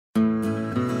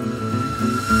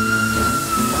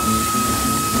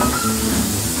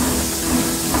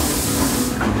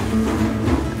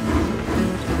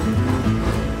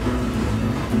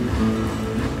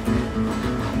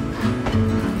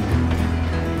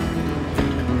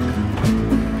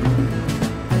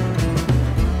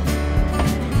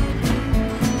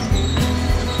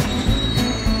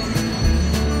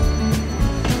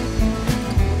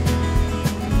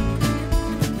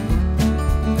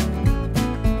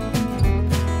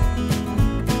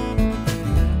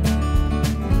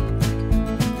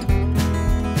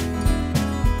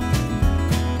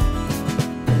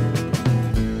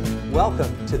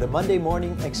to the Monday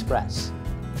Morning Express.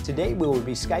 Today we will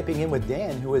be Skyping in with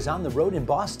Dan, who is on the road in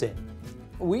Boston.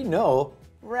 We know,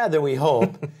 rather we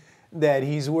hope, that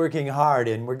he's working hard,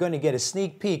 and we're going to get a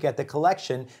sneak peek at the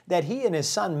collection that he and his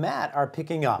son Matt are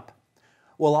picking up.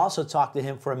 We'll also talk to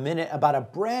him for a minute about a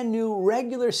brand new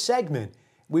regular segment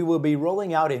we will be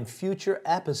rolling out in future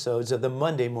episodes of the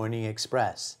Monday Morning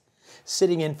Express.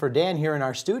 Sitting in for Dan here in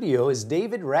our studio is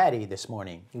David Ratty this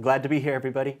morning. Glad to be here,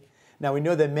 everybody. Now, we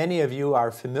know that many of you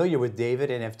are familiar with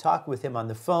David and have talked with him on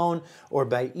the phone or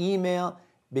by email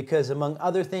because, among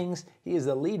other things, he is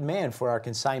the lead man for our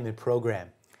consignment program.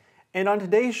 And on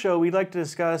today's show, we'd like to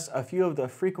discuss a few of the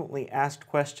frequently asked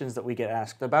questions that we get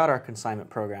asked about our consignment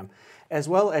program, as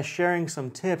well as sharing some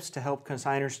tips to help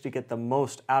consigners to get the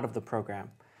most out of the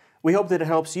program. We hope that it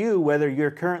helps you whether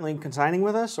you're currently consigning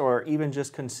with us or even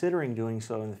just considering doing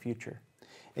so in the future.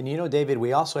 And you know, David,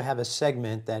 we also have a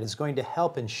segment that is going to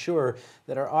help ensure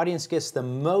that our audience gets the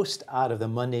most out of the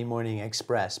Monday Morning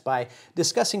Express by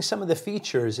discussing some of the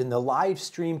features in the live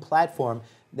stream platform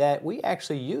that we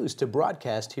actually use to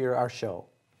broadcast here our show.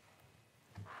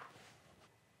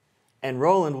 And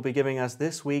Roland will be giving us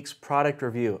this week's product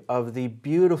review of the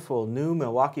beautiful new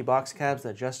Milwaukee box cabs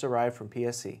that just arrived from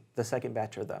PSC, the second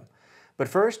batch of them. But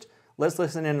first, let's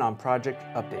listen in on project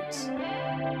updates.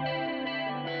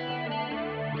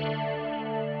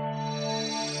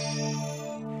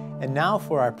 And now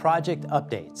for our project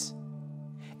updates.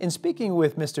 In speaking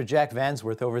with Mr. Jack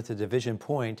Vansworth over at the Division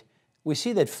Point, we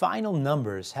see that final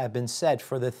numbers have been set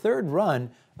for the third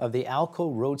run of the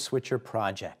Alco Road Switcher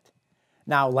project.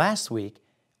 Now, last week,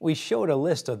 we showed a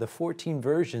list of the 14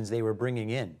 versions they were bringing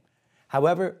in.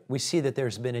 However, we see that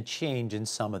there's been a change in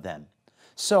some of them.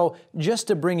 So, just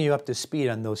to bring you up to speed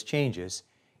on those changes,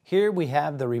 here we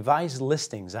have the revised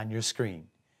listings on your screen.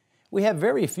 We have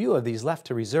very few of these left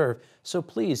to reserve, so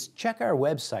please check our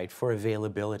website for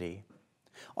availability.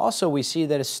 Also, we see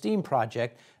that a steam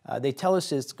project, they tell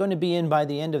us it's going to be in by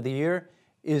the end of the year,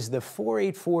 is the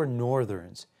 484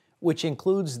 Northerns, which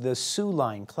includes the Sioux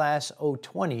Line Class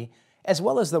 020, as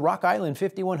well as the Rock Island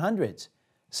 5100s.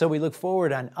 So we look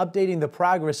forward on updating the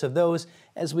progress of those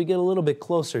as we get a little bit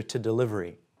closer to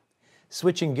delivery.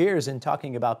 Switching gears and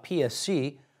talking about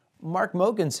PSC, Mark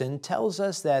Mogensen tells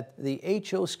us that the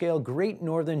HO scale Great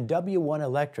Northern W1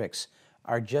 electrics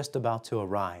are just about to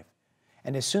arrive.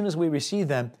 And as soon as we receive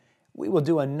them, we will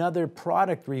do another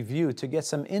product review to get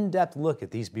some in-depth look at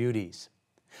these beauties.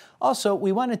 Also,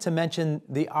 we wanted to mention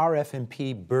the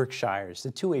RF&P Berkshires,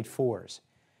 the 284s.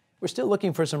 We're still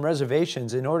looking for some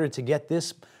reservations in order to get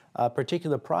this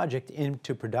particular project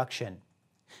into production.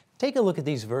 Take a look at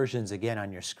these versions again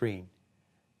on your screen.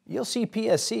 You'll see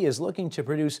PSC is looking to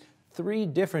produce 3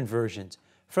 different versions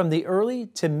from the early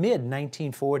to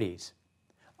mid-1940s.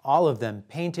 All of them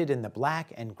painted in the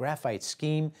black and graphite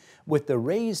scheme with the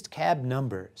raised cab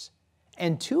numbers.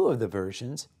 And 2 of the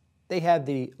versions, they have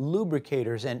the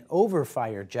lubricators and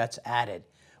overfire jets added,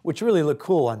 which really look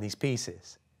cool on these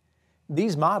pieces.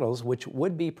 These models, which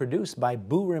would be produced by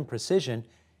Boo-Rim Precision,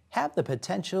 have the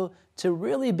potential to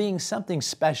really being something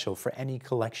special for any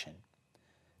collection.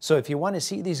 So if you want to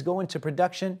see these go into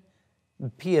production,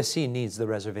 PSC needs the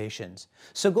reservations.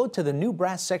 So go to the new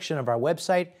brass section of our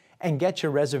website and get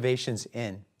your reservations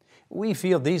in. We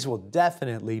feel these will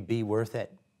definitely be worth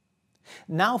it.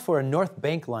 Now for a North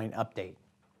Bank Line update.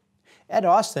 Ed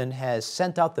Austin has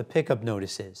sent out the pickup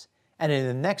notices, and in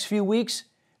the next few weeks,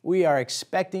 we are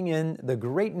expecting in the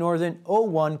Great Northern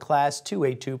 01 Class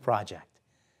 282 project.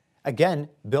 Again,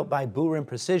 built by Boo-Rim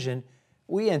Precision,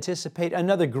 we anticipate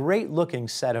another great-looking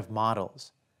set of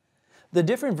models. The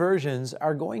different versions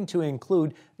are going to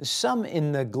include some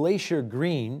in the glacier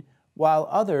green, while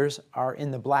others are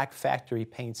in the black factory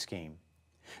paint scheme.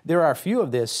 There are a few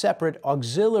of the separate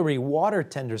auxiliary water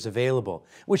tenders available,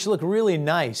 which look really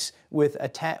nice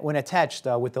when attached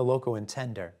with the loco and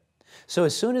tender. So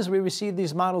as soon as we receive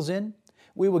these models in,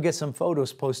 we will get some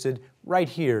photos posted right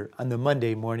here on the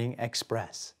Monday Morning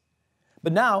Express.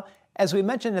 But now, as we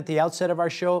mentioned at the outset of our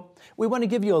show, we want to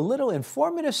give you a little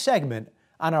informative segment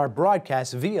on our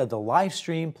broadcast via the live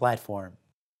stream platform.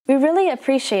 We really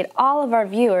appreciate all of our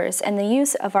viewers and the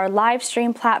use of our live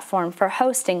stream platform for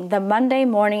hosting the Monday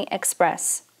Morning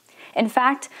Express. In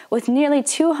fact, with nearly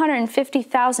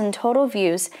 250,000 total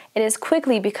views, it is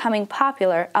quickly becoming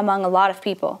popular among a lot of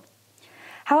people.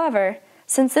 However,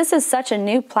 since this is such a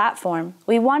new platform,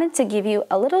 we wanted to give you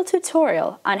a little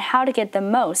tutorial on how to get the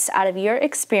most out of your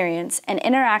experience and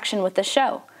interaction with the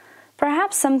show.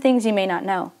 Perhaps some things you may not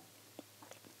know.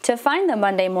 To find the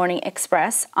Monday Morning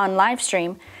Express on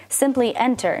livestream, simply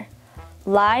enter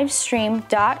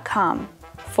livestream.com/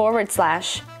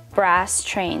 Brass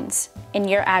Trains in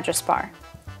your address bar.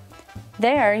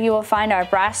 There you will find our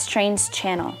Brass Trains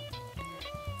channel.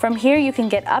 From here you can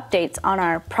get updates on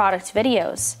our product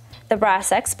videos, the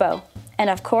Brass Expo, and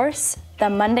of course, the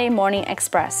Monday Morning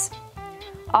Express.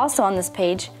 Also on this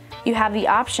page, you have the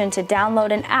option to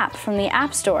download an app from the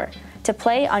App Store to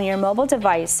play on your mobile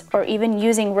device or even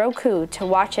using Roku to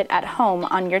watch it at home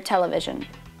on your television.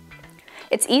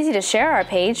 It's easy to share our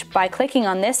page by clicking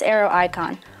on this arrow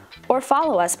icon or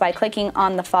follow us by clicking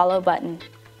on the follow button.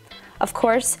 Of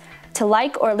course, to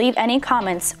like or leave any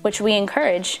comments, which we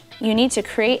encourage, you need to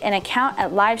create an account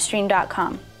at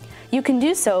livestream.com. You can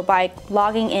do so by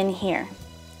logging in here.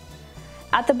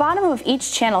 At the bottom of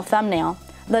each channel thumbnail,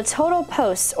 the total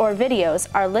posts or videos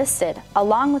are listed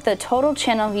along with the total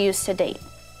channel views to date.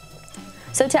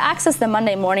 So to access the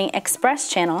Monday Morning Express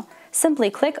channel, simply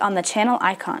click on the channel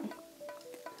icon.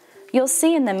 You'll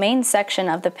see in the main section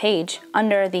of the page,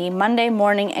 under the Monday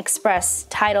Morning Express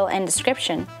title and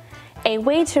description, a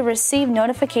way to receive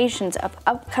notifications of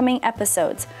upcoming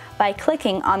episodes by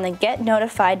clicking on the Get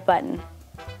Notified button.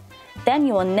 Then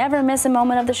you will never miss a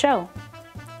moment of the show.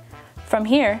 From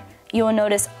here, you will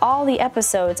notice all the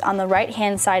episodes on the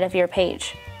right-hand side of your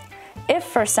page. If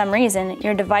for some reason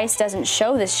your device doesn't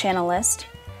show this channel list,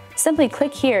 simply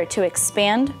click here to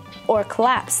expand or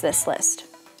collapse this list.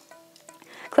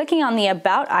 Clicking on the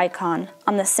About icon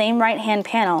on the same right-hand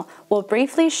panel will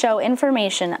briefly show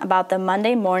information about the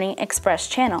Monday Morning Express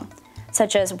channel,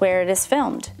 such as where it is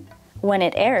filmed, when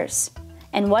it airs,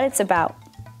 and what it's about.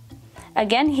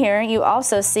 Again here, you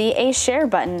also see a share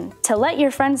button to let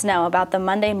your friends know about the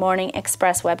Monday Morning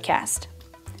Express webcast.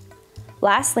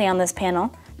 Lastly on this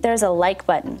panel, there's a like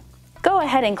button. Go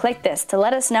ahead and click this to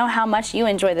let us know how much you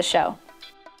enjoy the show.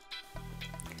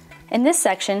 In this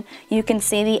section, you can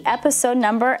see the episode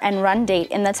number and run date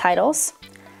in the titles,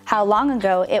 how long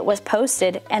ago it was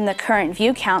posted and the current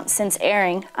view count since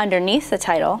airing underneath the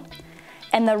title,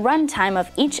 and the run time of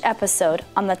each episode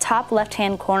on the top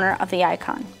left-hand corner of the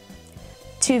icon.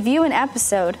 To view an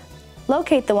episode,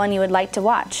 locate the one you would like to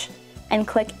watch and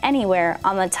click anywhere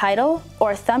on the title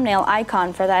or thumbnail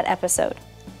icon for that episode.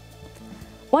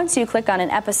 Once you click on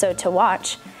an episode to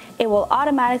watch, it will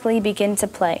automatically begin to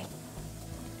play.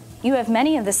 You have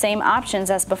many of the same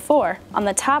options as before on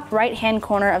the top right-hand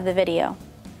corner of the video.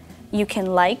 You can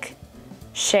like,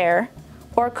 share,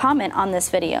 or comment on this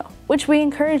video, which we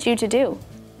encourage you to do.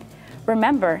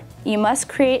 Remember, you must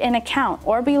create an account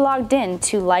or be logged in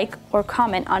to like or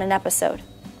comment on an episode.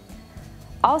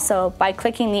 Also, by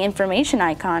clicking the information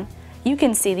icon, you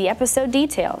can see the episode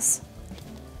details.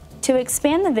 To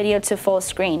expand the video to full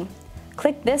screen,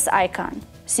 click this icon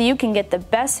so you can get the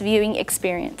best viewing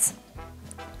experience.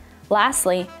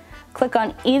 Lastly, click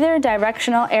on either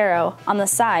directional arrow on the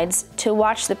sides to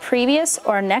watch the previous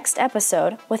or next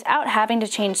episode without having to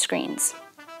change screens.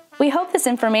 We hope this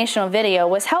informational video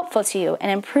was helpful to you and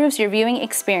improves your viewing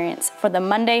experience for the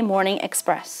Monday Morning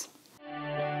Express.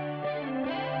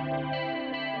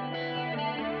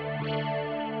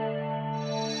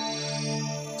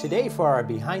 Today for our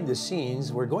behind the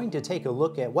scenes, we're going to take a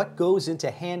look at what goes into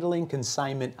handling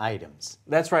consignment items.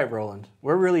 That's right, Roland.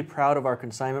 We're really proud of our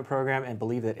consignment program and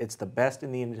believe that it's the best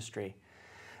in the industry.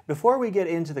 Before we get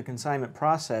into the consignment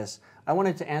process, I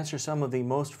wanted to answer some of the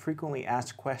most frequently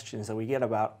asked questions that we get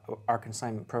about our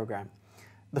consignment program.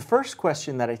 The first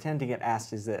question that I tend to get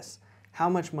asked is this: how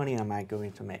much money am I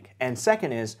going to make? And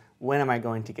second is, when am I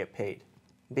going to get paid?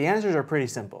 The answers are pretty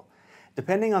simple.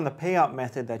 Depending on the payout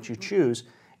method that you choose,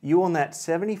 you will net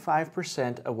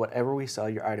 75% of whatever we sell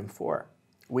your item for.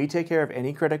 We take care of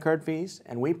any credit card fees,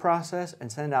 and we process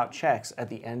and send out checks at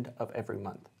the end of every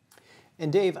month.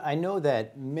 And Dave, I know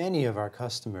that many of our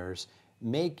customers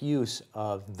make use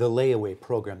of the layaway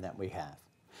program that we have.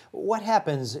 What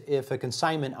happens if a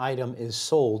consignment item is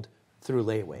sold through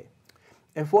layaway?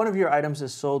 If one of your items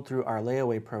is sold through our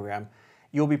layaway program,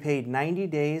 you'll be paid 90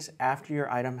 days after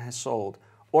your item has sold,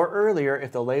 or earlier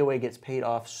if the layaway gets paid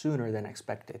off sooner than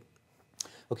expected.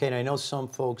 Okay, and I know some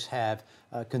folks have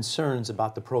concerns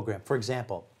about the program. For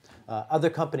example, other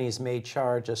companies may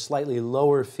charge a slightly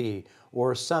lower fee,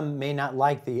 or some may not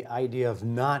like the idea of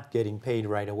not getting paid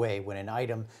right away when an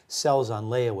item sells on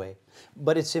layaway.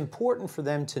 But it's important for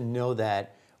them to know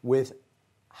that with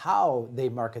how they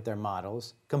market their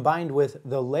models, combined with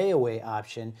the layaway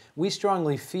option, we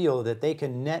strongly feel that they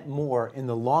can net more in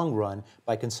the long run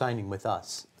by consigning with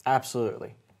us.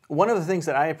 Absolutely. One of the things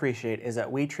that I appreciate is that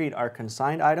we treat our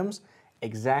consigned items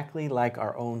exactly like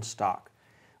our own stock.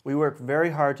 We work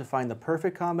very hard to find the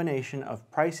perfect combination of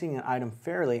pricing an item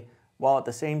fairly while at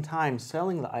the same time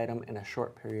selling the item in a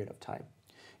short period of time.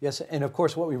 Yes, and of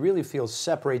course, what we really feel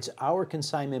separates our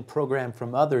consignment program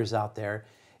from others out there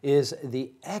is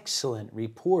the excellent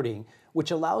reporting, which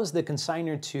allows the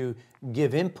consignor to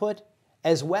give input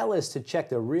as well as to check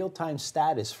the real-time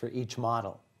status for each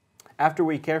model. After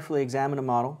we carefully examine a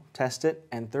model, test it,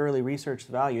 and thoroughly research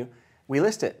the value, we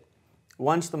list it.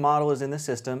 Once the model is in the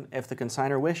system, if the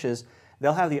consignor wishes,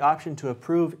 they'll have the option to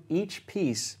approve each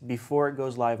piece before it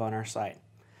goes live on our site.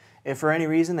 If for any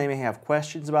reason they may have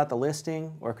questions about the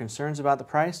listing or concerns about the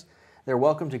price, they're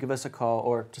welcome to give us a call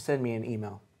or to send me an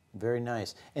email. Very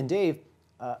nice. And Dave,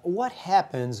 what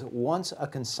happens once a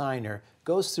consignor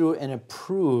goes through and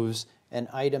approves an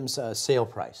item's sale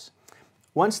price?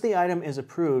 Once the item is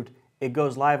approved, it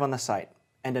goes live on the site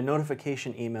and a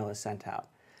notification email is sent out.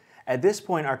 At this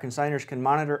point, our consignors can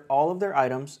monitor all of their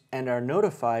items and are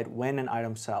notified when an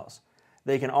item sells.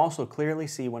 They can also clearly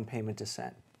see when payment is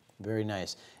sent. Very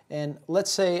nice. And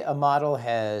let's say a model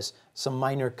has some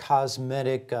minor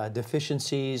cosmetic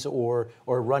deficiencies or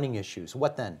running issues.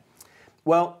 What then?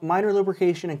 Well, minor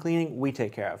lubrication and cleaning we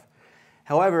take care of.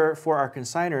 However, for our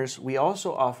consignors, we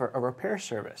also offer a repair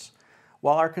service.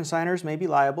 While our consignors may be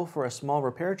liable for a small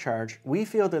repair charge, we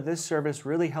feel that this service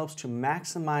really helps to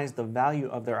maximize the value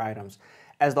of their items,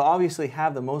 as they'll obviously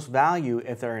have the most value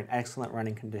if they're in excellent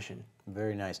running condition.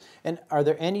 Very nice. And are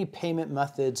there any payment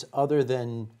methods other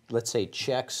than, let's say,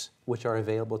 checks, which are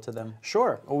available to them?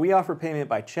 Sure. We offer payment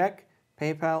by check,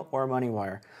 PayPal, or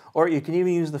MoneyWire. Or you can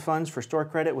even use the funds for store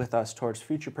credit with us towards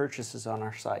future purchases on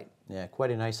our site. Yeah,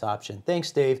 quite a nice option.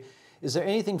 Thanks, Dave. Is there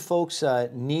anything folks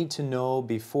need to know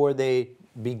before they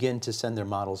begin to send their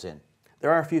models in?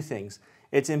 There are a few things.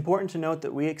 It's important to note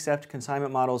that we accept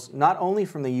consignment models not only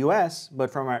from the U.S.,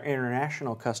 but from our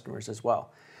international customers as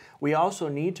well. We also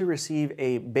need to receive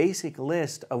a basic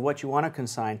list of what you want to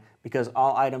consign because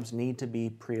all items need to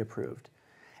be pre-approved.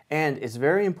 And it's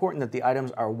very important that the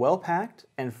items are well packed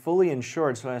and fully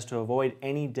insured so as to avoid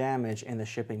any damage in the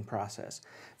shipping process.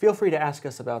 Feel free to ask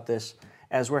us about this,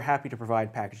 as we're happy to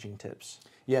provide packaging tips.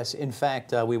 Yes, in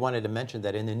fact, we wanted to mention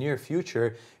that in the near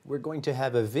future, we're going to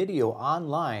have a video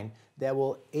online that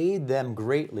will aid them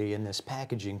greatly in this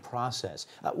packaging process.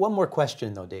 One more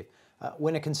question though, Dave.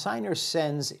 When a consignor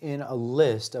sends in a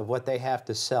list of what they have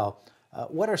to sell,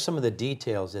 what are some of the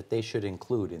details that they should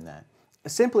include in that?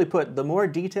 Simply put, the more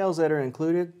details that are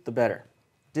included, the better.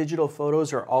 Digital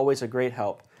photos are always a great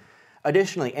help.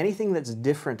 Additionally, anything that's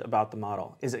different about the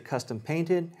model. Is it custom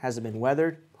painted? Has it been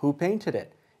weathered? Who painted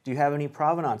it? Do you have any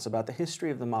provenance about the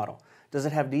history of the model? Does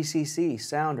it have DCC,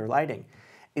 sound, or lighting?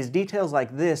 It's details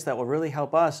like this that will really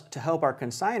help us to help our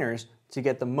consignors to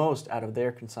get the most out of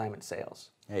their consignment sales.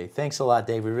 Hey, thanks a lot,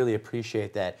 Dave. We really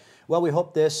appreciate that. Well, we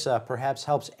hope this perhaps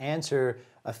helps answer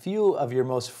a few of your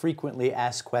most frequently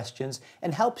asked questions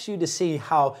and helps you to see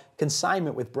how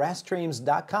consignment with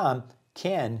BrassTrains.com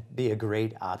can be a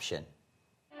great option.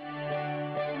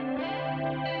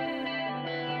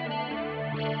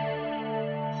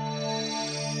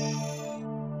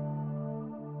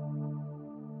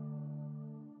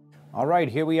 All right,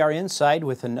 here we are inside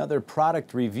with another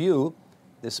product review.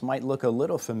 This might look a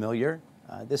little familiar.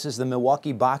 This is the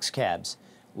Milwaukee box cabs.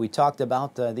 We talked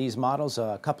about these models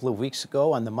a couple of weeks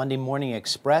ago on the Monday Morning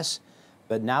Express,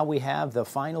 but now we have the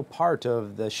final part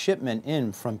of the shipment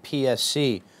in from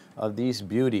PSC of these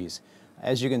beauties.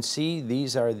 As you can see,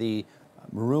 these are the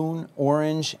maroon,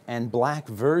 orange, and black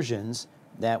versions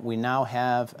that we now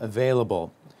have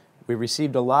available. We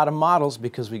received a lot of models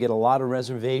because we get a lot of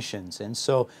reservations, and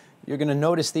so you're going to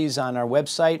notice these on our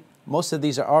website. Most of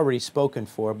these are already spoken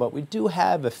for, but we do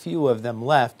have a few of them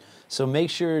left. So make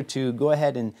sure to go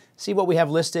ahead and see what we have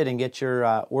listed and get your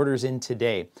orders in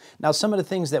today. Now, some of the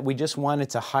things that we just wanted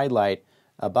to highlight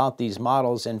about these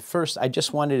models, and first I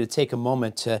just wanted to take a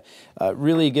moment to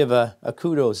really give a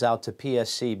kudos out to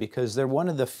PSC because they're one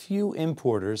of the few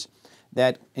importers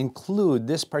that include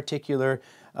this particular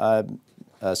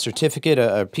certificate,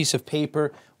 a piece of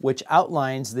paper, which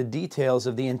outlines the details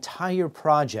of the entire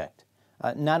project.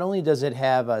 Not only does it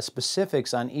have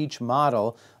specifics on each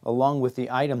model along with the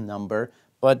item number,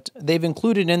 but they've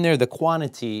included in there the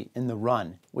quantity in the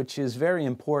run, which is very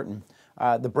important.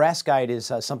 The Brass Guide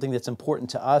is something that's important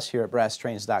to us here at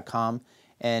BrassTrains.com,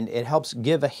 and it helps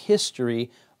give a history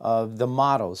of the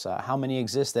models, how many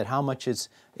existed, how much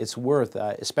it's worth,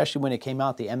 especially when it came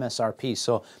out, the MSRP.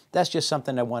 So that's just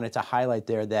something I wanted to highlight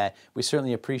there that we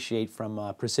certainly appreciate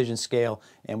from Precision Scale,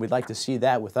 and we'd like to see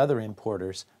that with other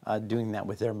importers doing that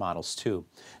with their models too.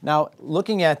 Now,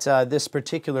 looking at this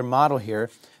particular model here,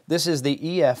 this is the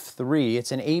EF3.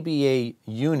 It's an ABA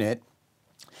unit,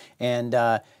 and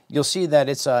You'll see that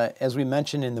it's, as we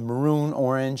mentioned, in the maroon,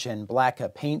 orange, and black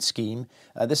paint scheme.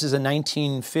 This is a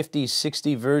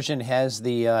 1950-60 version. It has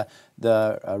the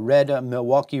red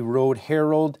Milwaukee Road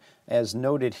Herald, as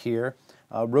noted here.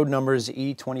 Road numbers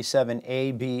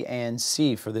E27A, B, and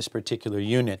C for this particular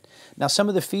unit. Now, some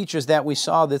of the features that we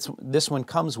saw this one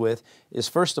comes with is,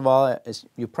 first of all, as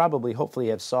you probably hopefully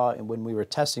have saw when we were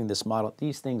testing this model,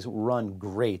 these things run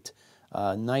great.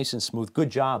 Nice and smooth. Good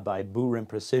job by Boo Rim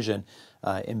Precision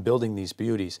in building these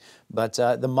beauties. But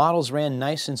the models ran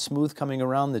nice and smooth coming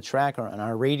around the track on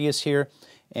our radius here.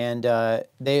 And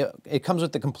it comes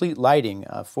with the complete lighting,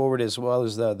 forward as well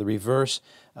as the reverse,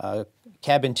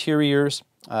 cab interiors,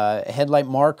 headlight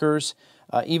markers,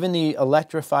 even the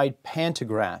electrified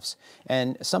pantographs.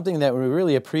 And something that we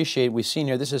really appreciate, we've seen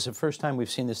here, this is the first time we've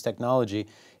seen this technology,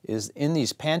 is in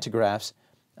these pantographs,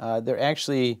 they're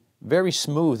actually very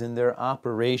smooth in their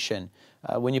operation.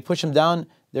 When you push them down,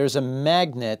 there's a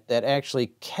magnet that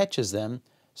actually catches them.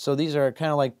 So these are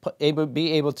kind of like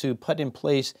be able to put in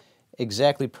place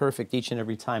exactly perfect each and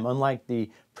every time. Unlike the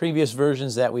previous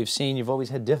versions that we've seen, you've always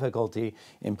had difficulty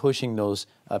in pushing those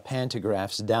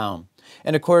pantographs down.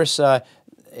 And of course, it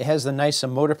has the nice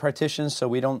motor partitions, so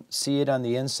we don't see it on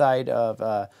the inside of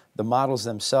the models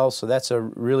themselves. So that's a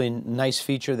really nice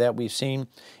feature that we've seen.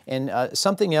 And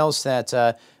something else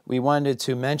that we wanted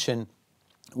to mention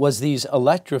was these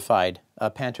electrified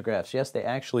pantographs. Yes, they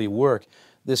actually work.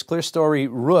 This clear story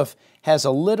roof has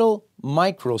a little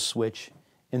micro switch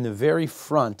in the very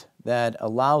front that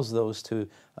allows those to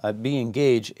be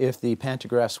engaged if the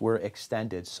pantographs were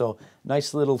extended. So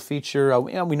nice little feature.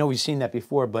 We know we've seen that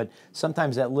before, but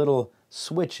sometimes that little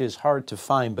switch is hard to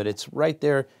find, but it's right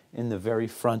there in the very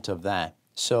front of that.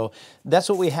 So that's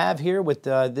what we have here with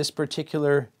this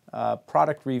particular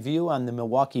product review on the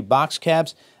Milwaukee box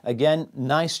cabs. Again,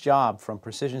 nice job from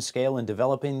Precision Scale in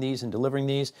developing these and delivering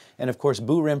these, and of course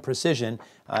Boo Rim Precision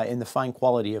in the fine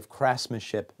quality of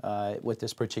craftsmanship with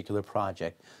this particular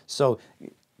project. So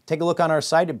take a look on our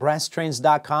site at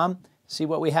brasstrains.com. See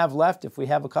what we have left. If we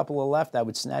have a couple of left, I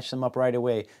would snatch them up right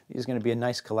away. These are going to be a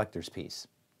nice collector's piece.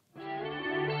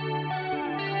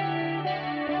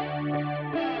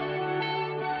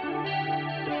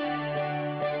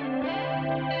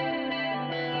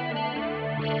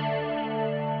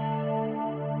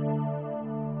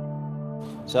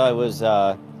 So I was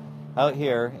out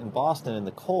here in Boston in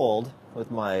the cold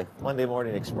with my Monday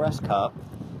Morning Express cup,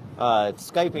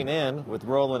 Skyping in with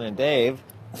Roland and Dave,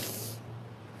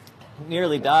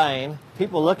 nearly dying,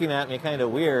 people looking at me kind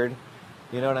of weird,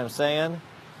 you know what I'm saying?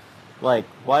 Like,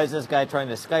 why is this guy trying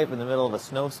to Skype in the middle of a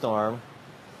snowstorm?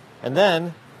 And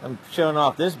then I'm showing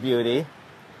off this beauty,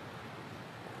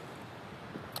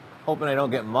 hoping I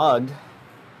don't get mugged,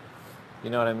 you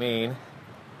know what I mean?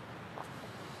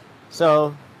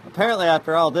 So, apparently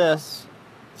after all this,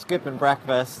 skipping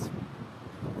breakfast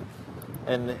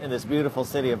in this beautiful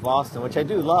city of Boston, which I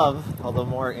do love, although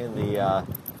more in the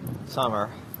summer,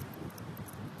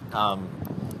 I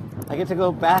get to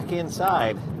go back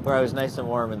inside where I was nice and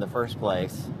warm in the first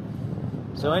place.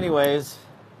 So anyways,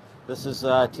 this is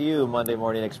to you, Monday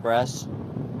Morning Express.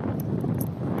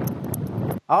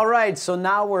 All right, so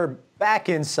now we're back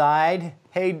inside.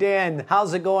 Hey Dan,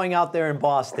 how's it going out there in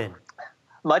Boston?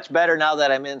 Much better now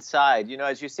that I'm inside. You know,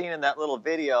 as you've seen in that little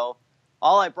video,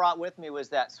 all I brought with me was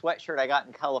that sweatshirt I got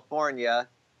in California,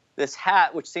 this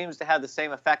hat, which seems to have the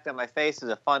same effect on my face as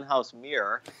a funhouse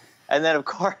mirror, and then, of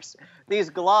course, these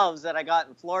gloves that I got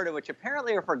in Florida, which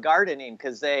apparently are for gardening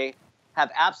because they have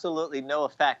absolutely no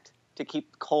effect to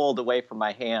keep cold away from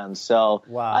my hands. So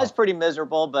wow. I was pretty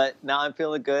miserable, but now I'm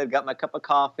feeling good. Got my cup of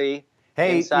coffee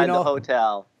inside the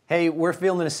hotel. Hey, we're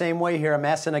feeling the same way here. I'm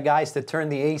asking the guys to turn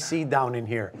the AC down in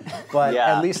here. But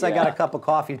at least I got a cup of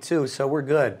coffee too, so we're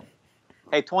good.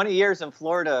 Hey, 20 years in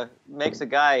Florida makes a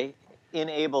guy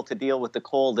unable to deal with the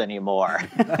cold anymore.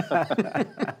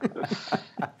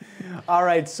 All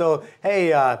right, so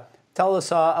hey, tell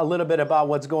us a little bit about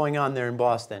what's going on there in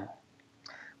Boston.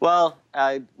 Well,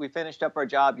 we finished up our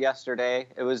job yesterday.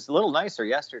 It was a little nicer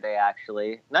yesterday,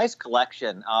 actually. Nice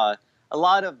collection. A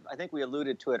lot of, I think we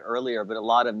alluded to it earlier, but a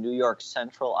lot of New York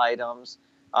Central items,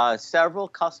 several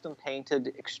custom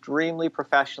painted, extremely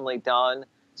professionally done,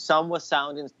 some with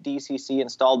sound and DCC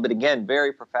installed, but again,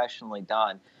 very professionally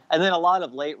done. And then a lot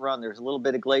of late run. There's a little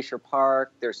bit of Glacier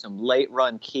Park. There's some late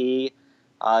run Key.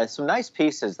 Some nice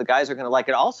pieces. The guys are going to like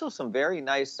it. Also some very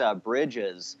nice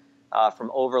bridges from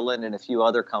Overland and a few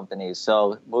other companies.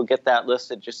 So we'll get that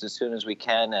listed just as soon as we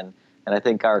can, and I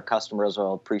think our customers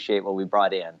will appreciate what we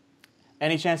brought in.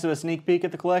 Any chance of a sneak peek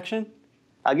at the collection?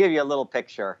 I'll give you a little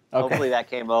picture. Okay. Hopefully that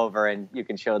came over and you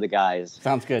can show the guys.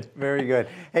 Sounds good. Very good.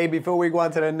 Hey, before we go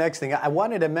on to the next thing, I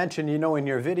wanted to mention, you know, in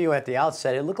your video at the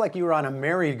outset, it looked like you were on a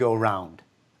merry-go-round.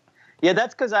 Yeah,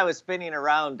 that's because I was spinning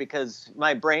around because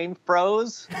my brain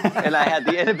froze and I had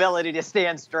the inability to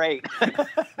stand straight.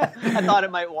 I thought it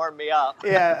might warm me up.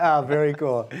 Yeah, very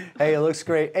cool. Hey, it looks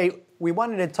great. Hey, we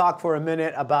wanted to talk for a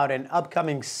minute about an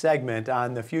upcoming segment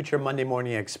on the future Monday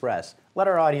Morning Express. Let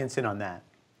our audience in on that.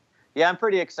 Yeah, I'm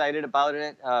pretty excited about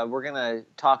it. We're going to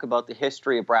talk about the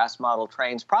history of brass model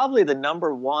trains, probably the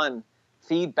 #1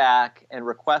 feedback and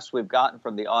request we've gotten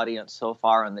from the audience so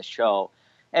far on the show.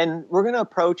 And we're going to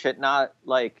approach it not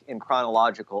like in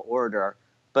chronological order,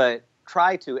 but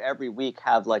try to every week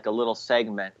have like a little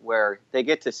segment where they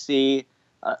get to see,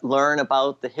 learn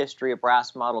about the history of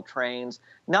brass model trains,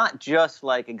 not just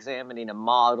like examining a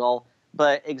model,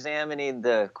 but examining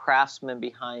the craftsmen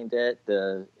behind it,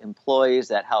 the employees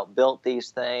that help build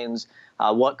these things,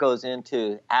 what goes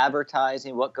into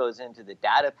advertising, what goes into the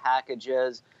data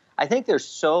packages. I think there's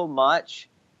so much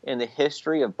in the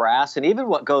history of brass and even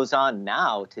what goes on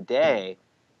now today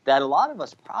that a lot of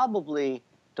us probably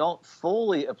don't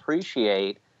fully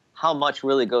appreciate how much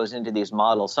really goes into these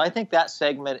models. So I think that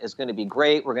segment is going to be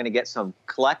great. We're going to get some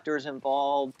collectors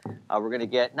involved. We're going to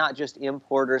get not just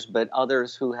importers, but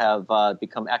others who have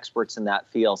become experts in that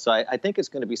field. So I think it's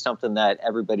going to be something that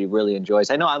everybody really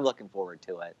enjoys. I know I'm looking forward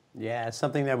to it. Yeah, it's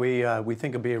something that we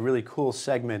think will be a really cool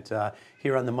segment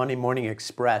here on the Monday Morning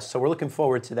Express. So we're looking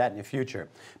forward to that in the future.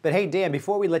 But hey, Dan,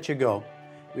 before we let you go,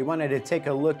 we wanted to take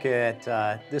a look at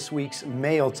this week's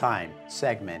Mail Time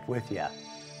segment with you.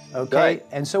 Okay, right.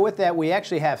 And so with that, we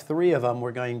actually have 3 of them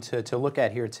we're going to look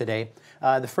at here today.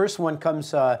 The first one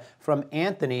comes from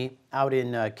Anthony out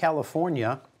in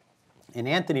California. And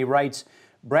Anthony writes,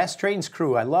 "Brass Trains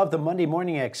crew, I love the Monday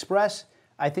Morning Express.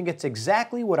 I think it's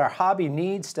exactly what our hobby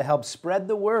needs to help spread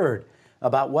the word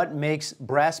about what makes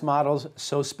brass models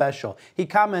so special." He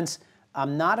comments,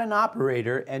 "I'm not an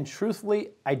operator, and truthfully,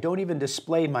 I don't even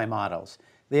display my models.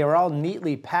 They are all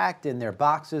neatly packed in their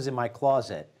boxes in my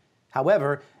closet.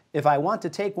 However, if I want to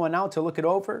take one out to look it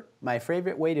over, my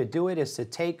favorite way to do it is to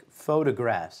take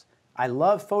photographs. I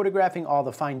love photographing all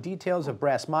the fine details of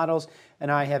brass models, and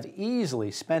I have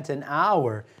easily spent an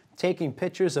hour taking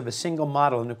pictures of a single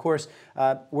model." And of course,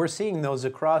 we're seeing those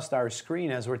across our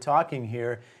screen as we're talking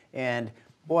here. And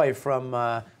boy, from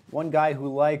one guy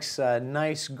who likes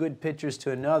nice, good pictures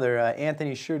to another,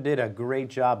 Anthony sure did a great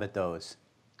job at those.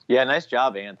 Yeah, nice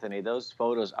job, Anthony. Those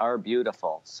photos are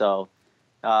beautiful. So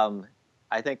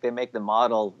I think they make the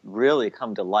model really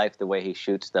come to life the way he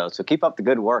shoots those. So keep up the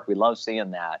good work. We love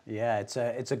seeing that. Yeah, it's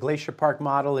a Glacier Park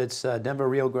model. It's Denver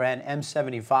Rio Grande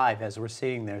M75 as we're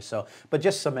seeing there. So, but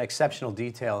just some exceptional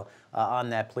detail on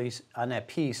that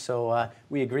piece. So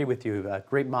we agree with you.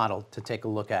 Great model to take a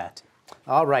look at.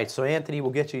 All right, so Anthony,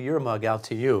 we'll get your mug out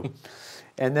to you.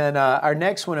 And then our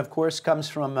next one, of course, comes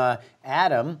from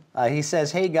Adam. He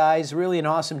says, "Hey guys, really an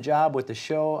awesome job with the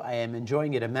show. I am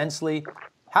enjoying it immensely.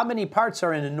 How many parts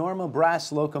are in a normal brass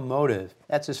locomotive?"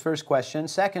 That's his first question.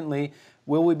 Secondly,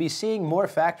 will we be seeing more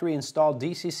factory-installed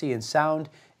DCC and sound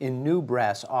in new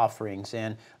brass offerings?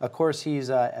 And of course, he's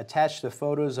attached the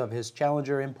photos of his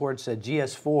Challenger Imports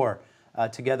GS4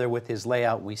 together with his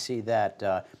layout. We see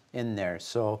that in there.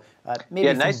 So maybe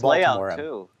yeah, from Nice Baltimore. layout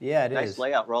too. Yeah, it is. Nice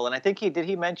layout, Roland. I think did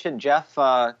he mention Jeff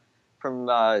from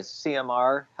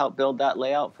CMR helped build that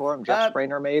layout for him? Jeff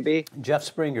Springer, maybe? Jeff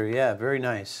Springer, yeah, very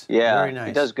nice. Yeah, very nice.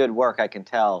 He does good work, I can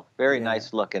tell. Very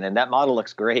nice looking, and that model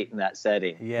looks great in that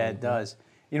setting. Yeah, it does.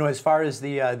 You know, as far as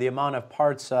the amount of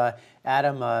parts,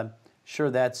 Adam, sure,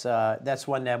 that's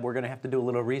one that we're going to have to do a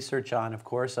little research on, of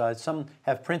course. Some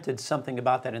have printed something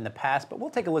about that in the past, but we'll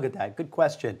take a look at that. Good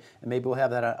question, and maybe we'll have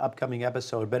that on an upcoming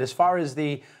episode. But as far as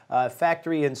the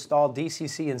factory-installed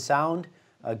DCC and sound,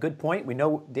 good point. We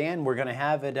know, Dan, we're going to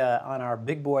have it on our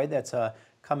big boy that's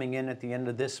coming in at the end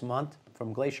of this month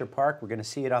from Glacier Park. We're going to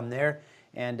see it on there.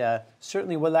 And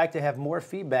certainly would like to have more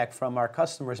feedback from our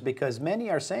customers because many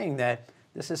are saying that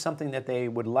this is something that they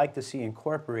would like to see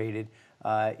incorporated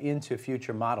into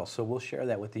future models. So we'll share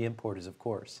that with the importers, of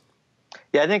course.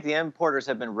 Yeah, I think the importers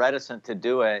have been reticent to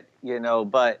do it, you know,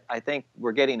 but I think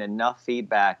we're getting enough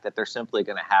feedback that they're simply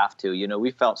going to have to. You know, we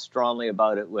felt strongly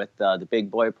about it with the Big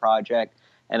Boy project.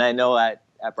 And I know at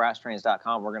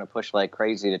brasstrains.com, we're going to push like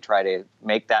crazy to try to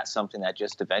make that something that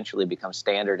just eventually becomes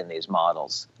standard in these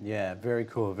models. Yeah, very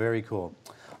cool, very cool.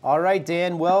 All right,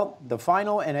 Dan, well, the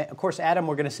final, and of course, Adam,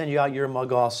 we're going to send you out your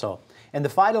mug also. And the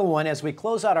final one, as we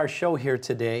close out our show here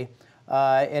today,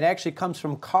 it actually comes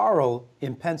from Carl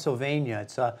in Pennsylvania.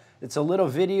 It's a little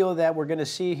video that we're going to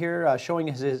see here showing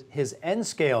his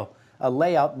N-scale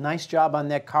layout. Nice job on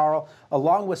that, Carl,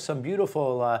 along with some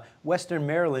beautiful Western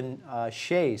Maryland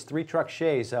shays, 3-truck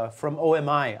shays from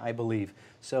OMI, I believe.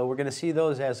 So we're going to see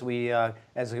those as we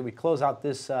close out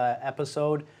this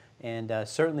episode. And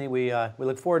certainly we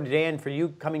look forward to, Dan, for you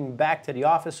coming back to the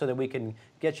office so that we can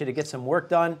get you to get some work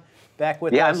done back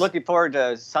with us. Yeah, I'm looking forward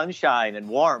to sunshine and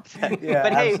warmth. Yeah,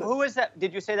 but hey, absolutely. who is that?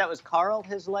 Did you say that was Carl,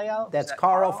 his layout? That's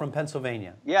Carl from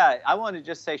Pennsylvania. Yeah, I want to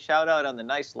just say shout out on the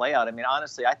nice layout. I mean,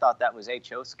 honestly, I thought that was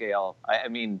HO scale. I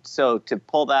mean, so to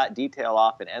pull that detail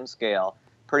off in N scale,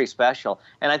 pretty special.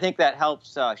 And I think that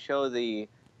helps show the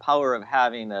power of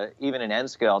having even an N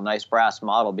scale nice brass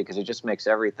model, because it just makes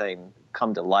everything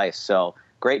come to life. So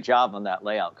great job on that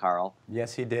layout, Carl.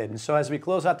 Yes, he did. And so as we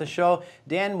close out the show,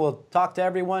 Dan, we'll talk to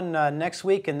everyone next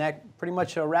week, and that pretty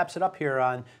much wraps it up here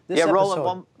on this episode.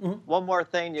 Roland, one more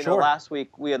thing. You know, last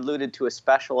week we alluded to a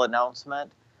special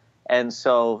announcement, and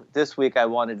so this week I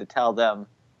wanted to tell them,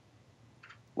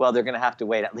 well, they're going to have to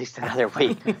wait at least another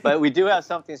week. But we do have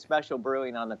something special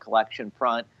brewing on the collection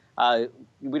front.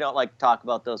 We don't like to talk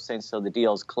about those things so the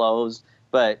deal's closed,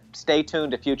 but stay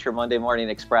tuned to future Monday Morning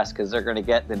Express, because they're going to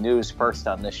get the news first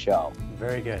on this show.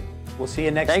 Very good. We'll see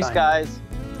you next time. Thanks, guys.